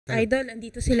Idol,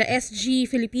 andito sila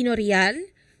SG Filipino Real.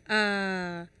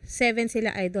 7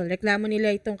 sila, Idol. Reklamo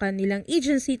nila itong kanilang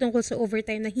agency tungkol sa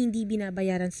overtime na hindi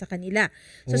binabayaran sa kanila.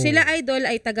 So sila, Idol,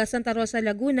 ay taga Santa Rosa,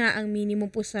 Laguna. Ang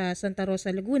minimum po sa Santa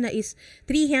Rosa, Laguna is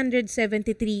 373,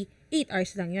 8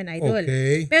 hours lang yun, Idol.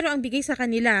 Okay. Pero ang bigay sa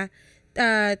kanila,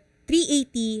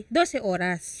 380, 12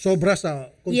 oras. Sobra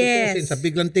sa, kung tutusin, sa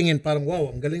biglang tingin, parang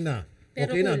wow, ang galing na.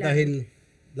 Pero Okay na, kulang. dahil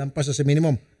lampas na sa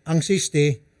minimum. Ang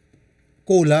 60,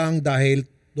 kulang dahil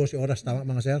 12 oras. Tama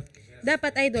mga sir?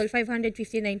 Dapat, Idol,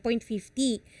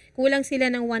 559.50. Kulang sila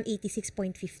ng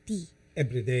 186.50.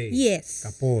 Every day. Yes.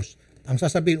 Tapos, ang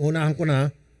sasabihin, unahan ko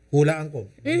na, hulaan ko.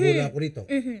 Manghula ko rito.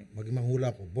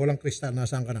 Manghula ko. Bolang kristal,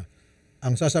 nasaan ka na?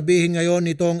 Ang sasabihin ngayon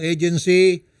nitong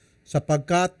agency,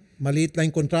 sapagkat maliit lang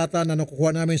yung kontrata na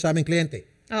nakukuha namin sa aming kliyente.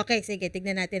 Okay, sige.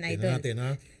 Tignan natin, Idol. Tignan natin,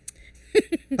 ha?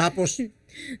 Tapos,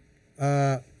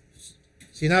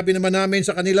 sinabi naman namin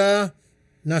sa kanila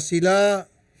na sila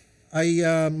ay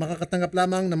makakatanggap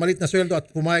lamang na maliit na sweldo at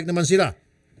pumayag naman sila.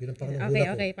 Yun ang pangalawang hula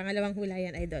ko. Okay. Pangalawang hula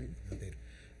yan, Idol.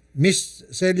 Miss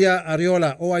Celia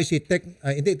Ariola, OIC Tech,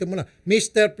 hindi, ito muna.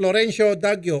 Mr. Florencio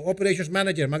Daggio, Operations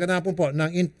Manager, magandang hapon po,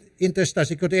 ng Interstar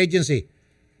Security Agency.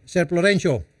 Sir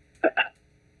Florencio.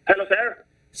 Hello, sir.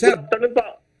 Sir, Good afternoon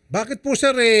po. bakit po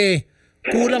sir,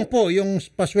 kulang po yung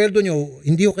pasweldo nyo,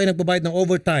 hindi ko kayo nagbabayad ng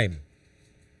overtime?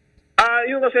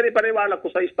 Yung kasi ipaniwala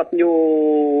ko sa staff nyo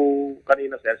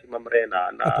kanina, sir, si Ma'am Rena,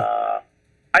 na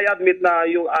I admit na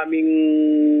yung aming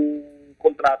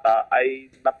kontrata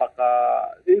ay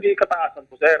hindi kataasan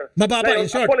po, sir. Mababa, in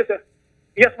short. Actually, sir,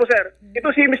 yes po, sir. Ito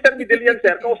si Mr. Midelian,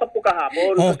 sir, kausap ko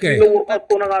kahapon. Okay. Workout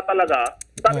ko na nga talaga.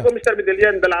 Sabi ko, Mr.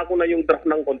 Midelian, dala ko na yung draft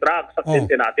ng contract sa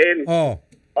kliyente natin.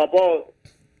 Opo,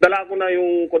 dala ko na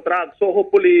yung contract. So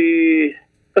hopefully,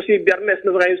 kasi Biyernes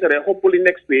na ngayon, sir, hopefully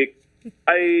next week,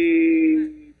 ay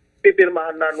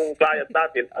pipirmahan na nung client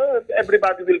natin.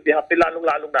 Everybody will be happy,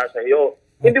 lalong-lalong nasa iyo.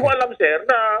 Okay. Hindi ko alam, sir,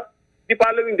 na the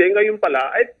following day, ngayon pala,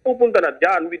 ay pupunta na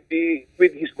dyan with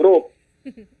his group.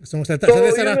 So,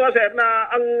 yun nga, sir, na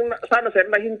sana, sir,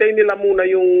 nahintay nila muna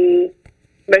yung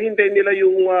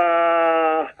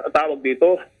tawag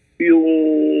dito, yung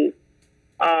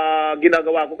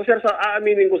ginagawa ko. Kasi, sir, sa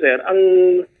aaminin ko, sir,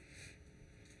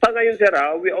 sa ngayon, sir,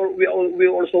 we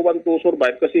also want to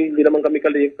survive kasi hindi naman kami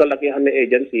kalakihan na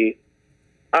agency.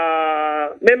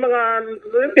 May mga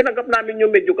tinanggap namin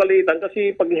yung medyo kalitan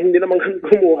kasi pag hindi naman kami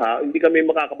kumuha, hindi kami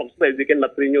makakapag-survive. We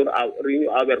cannot renew our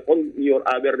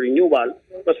renewal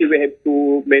kasi we have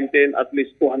to maintain at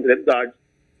least 200 guards.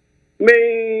 May,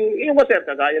 yung ba, sir,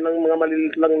 kagaya ng mga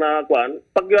maliliit lang na kwan,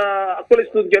 pag actually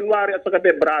to January at saka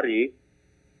February,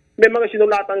 may mga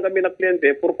sinulatan kami na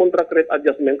kliyente for contract rate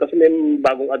adjustment kasi may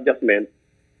bagong adjustment.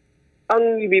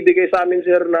 Ang ibibigay sa amin,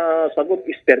 sir, na sagot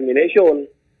is termination.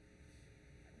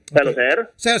 Hello, sir?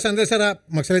 Sir, sandali, sir,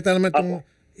 magsalita naman itong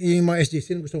yung mga SG.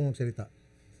 Sino gusto mong magsalita?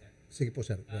 Sige po,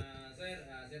 sir.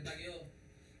 Sir Tagyo,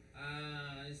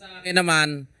 sa akin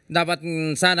naman, dapat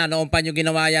sana noong pa nyo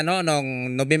ginawa yan, no?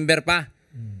 Noong November pa.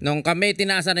 Nung kami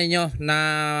tinaasan ninyo na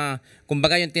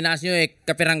kumbaga yung tinaas nyo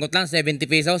kapiranggot lang 70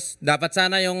 pesos. Dapat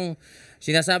sana yung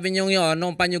sinasabi nyo yun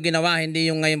noong pa nyo ginawa, hindi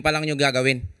yung ngayon pa lang nyo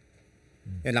gagawin.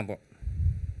 Yun lang po.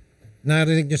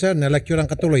 Narinig nyo, sir, na-lecture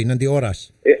ang katuloy ng di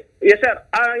oras. Yes, sir.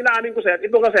 Inaamin ko, sir.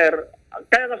 Ito nga, sir.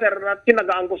 Kaya nga, sir,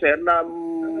 tinagaan ko, sir, na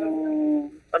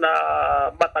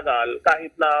matagal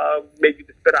kahit na medyo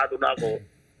desperado na ako.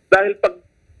 Dahil pag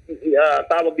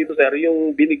tawag dito, sir,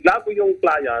 yung binigla ko yung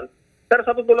client, sir,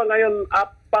 sa totoo lang ngayon,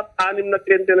 4-6 na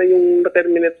kliyente na yung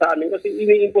na-terminate sa amin kasi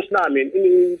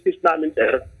ini-insist namin,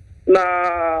 sir, na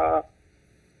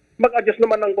mag-adjust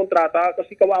naman ng kontrata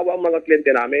kasi kawawa ang mga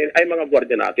kliyente namin, ay mga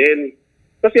gwardiya natin.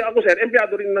 Kasi ako, sir,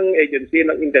 empleyado rin ng agency,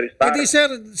 ng Interstar. Hindi, sir,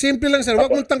 simple lang, sir.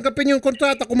 Huwag mong tangkapin yung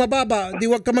kontrata kung mababa, di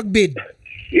huwag ka mag-bid.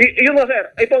 Yun nga, sir.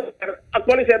 Ito, sir,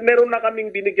 actually, sir, meron na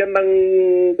kaming binigyan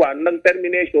ng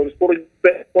terminations for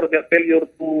the failure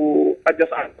to adjust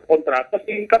our contract.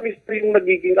 Kasi kami yung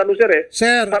nagiging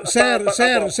Sir,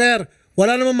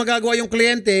 wala namang magagawa yung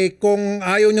kliyente kung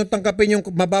ayaw nyo tangkapin yung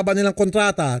mababa nilang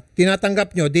kontrata,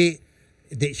 tinatanggap nyo,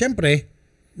 syempre,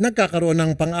 nagkakaroon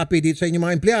ng pang-api dito sa inyong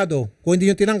mga empleyado. Kung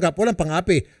hindi nyo tinanggap, walang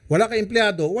pang-api. Wala kang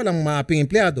empleyado, walang maaping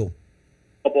empleyado.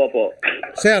 Opo.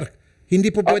 Sir,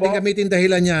 hindi po pwedeng gamitin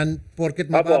dahilan yan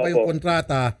porket mababa yung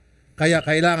kontrata, kaya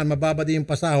kailangan mababa din yung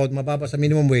pasahod, mababa sa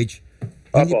minimum wage.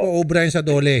 Hindi po obra yan sa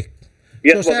dole.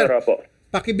 Yes, so, sir, opo.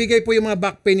 Pakibigay po yung mga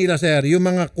back pay nila, sir, yung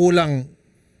mga kulang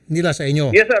nila sa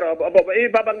inyo. Yes, sir. Opo.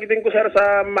 Ibabanggitin ko, sir,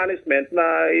 sa management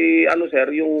na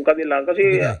sir, yung kanilang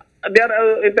kasi they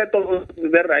are entitled to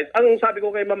their rights. Ang sabi ko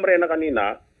kay Ma'am Rena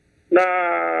kanina, na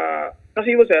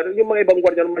kasi mo sir, yung mga ibang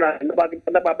gwardiya naman natin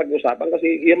napapag-usapan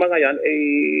kasi yung mga yan ay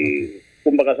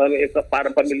kumbaga sa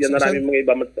parang pamilya na namin mga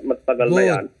iba matagal na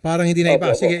yan. Parang hindi na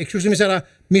iba. Opo, Sige, excuse me sir.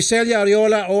 Miss Celia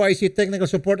Ariola, OIC Technical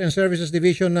Support and Services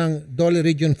Division ng Dole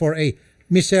Region 4A.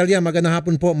 Miss Celia, magandang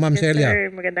hapon po, Ma'am Celia.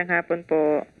 Sir, magandang hapon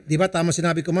po. Di ba tama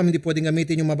sinabi ko, ma'am, hindi pwedeng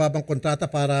gamitin yung mababang kontrata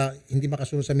para hindi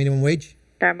makasunod sa minimum wage?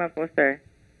 Tama po, sir.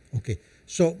 Okay.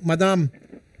 So, madam,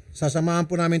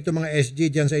 sasamahan po namin itong mga SG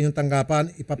dyan sa inyong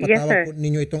tanggapan. Ipapatawag Yes, sir. po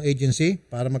ninyo itong agency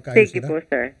para magkaayos Thank you sila. po,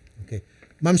 sir. Okay.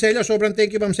 Ma'am Celia, sobrang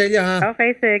thank you, Ma'am Celia, ha?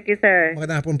 Okay, thank you, sir.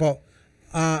 Magandang hapon po.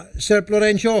 Sir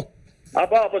Florencio,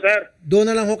 Apo, sir. doon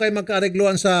na lang ho kayo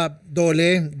magkaaregluan sa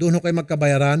Dole. Doon ho kayo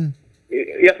magkabayaran.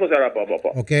 Yes po, sir. Apo.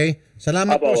 Okay?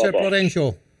 Salamat Apo, po, Sir apo.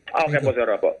 Florencio. Okay po, sir.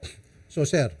 Apo. So,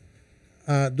 sir,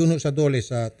 doon ho sa Dole,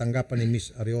 sa tanggapan ni Miss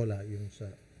Ariola, yung sa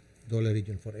Dole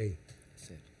Region 4A,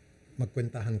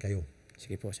 magkwentahan kayo.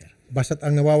 Sige po, sir. Basta't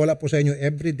ang nawawala po sa inyo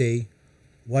everyday,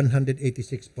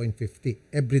 186.50.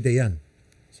 Everyday yan.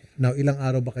 Now, ilang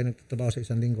araw ba kayo nagtatrabaho sa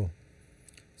isang linggo?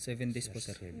 7 days po,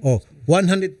 sir. Oh,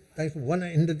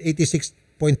 186.50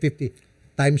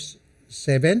 times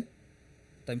 7?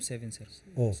 Times 7, sir.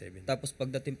 Oh. Tapos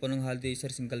pagdating po ng holiday, sir,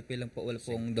 single pay lang po. Wala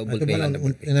pong double Ito pay. mo lang,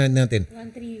 unahin natin.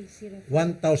 130.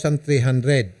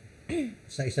 1,300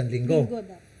 sa isang linggo. Linggo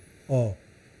daw. Oh.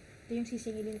 Ito yung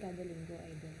sisingilin kada linggo,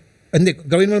 idol. Hindi,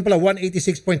 gawin mo lang pala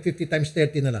 186.50 times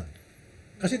 30 na lang.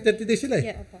 Kasi 30 days sila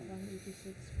eh. Yeah, opo,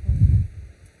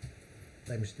 186.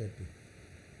 Times 30.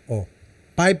 Oh,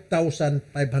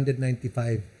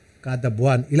 5,595 kada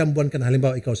buwan. Ilang buwan ka na?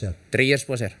 Halimbawa, ikaw, sir. 3 years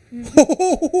po, sir.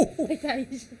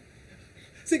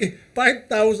 Sige,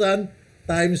 5,000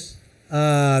 times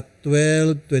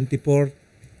 12, 24,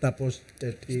 tapos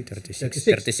 30,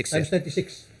 36 times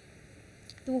 36.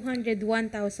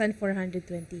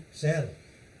 201,420. Sir,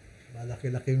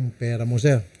 malaki-laki yung pera mo,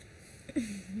 sir.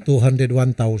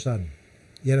 201,000.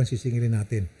 Yan ang sisingilin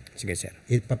natin. Sige, sir.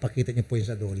 Ipapakita niyo po yun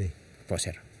sa Dole. Po,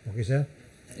 sir. Okay, sir?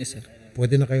 Yes, sir.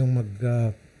 Pwede na kayong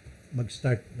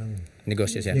mag-start ng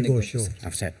Negosyo, sir. negosyo.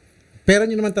 Apo, sir. Pera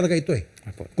nyo naman talaga ito eh.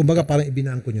 Apo. Kumbaga parang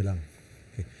ibinaan ko nyo lang.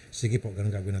 Okay. Sige po,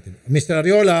 ganun gagawin natin. Mr.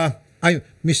 Ariola,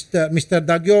 Mr.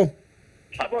 Dagyo,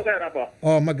 Apo, sir. Apo.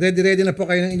 mag-ready-ready na po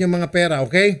kayo ng inyong mga pera,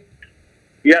 okay?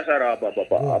 Yes, sir. Apo.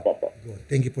 Good.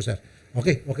 Thank you po, sir.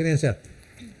 Okay na yan, sir.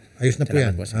 Ayos na po Salamat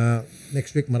yan. po, sir.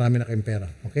 Next week, marami na kayong pera.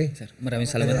 Okay? Sir, maraming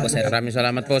salamat po, sir. Maraming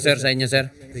salamat po, sir, sa inyo, sir.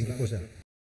 Thank you po, sir.